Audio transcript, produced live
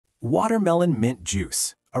Watermelon mint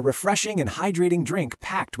juice, a refreshing and hydrating drink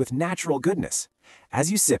packed with natural goodness.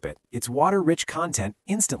 As you sip it, its water-rich content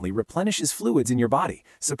instantly replenishes fluids in your body,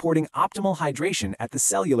 supporting optimal hydration at the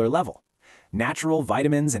cellular level. Natural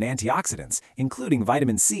vitamins and antioxidants, including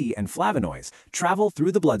vitamin C and flavonoids, travel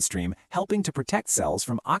through the bloodstream, helping to protect cells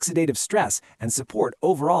from oxidative stress and support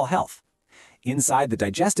overall health. Inside the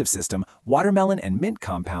digestive system, watermelon and mint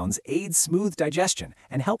compounds aid smooth digestion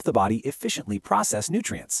and help the body efficiently process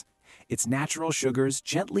nutrients. Its natural sugars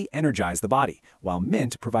gently energize the body, while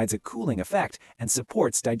mint provides a cooling effect and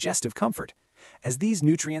supports digestive comfort. As these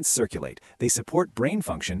nutrients circulate, they support brain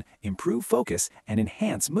function, improve focus, and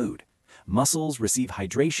enhance mood. Muscles receive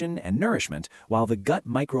hydration and nourishment, while the gut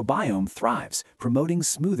microbiome thrives, promoting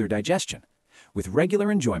smoother digestion. With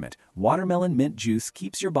regular enjoyment, watermelon mint juice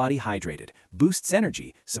keeps your body hydrated, boosts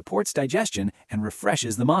energy, supports digestion, and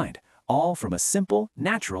refreshes the mind, all from a simple,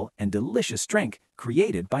 natural, and delicious drink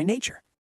created by nature.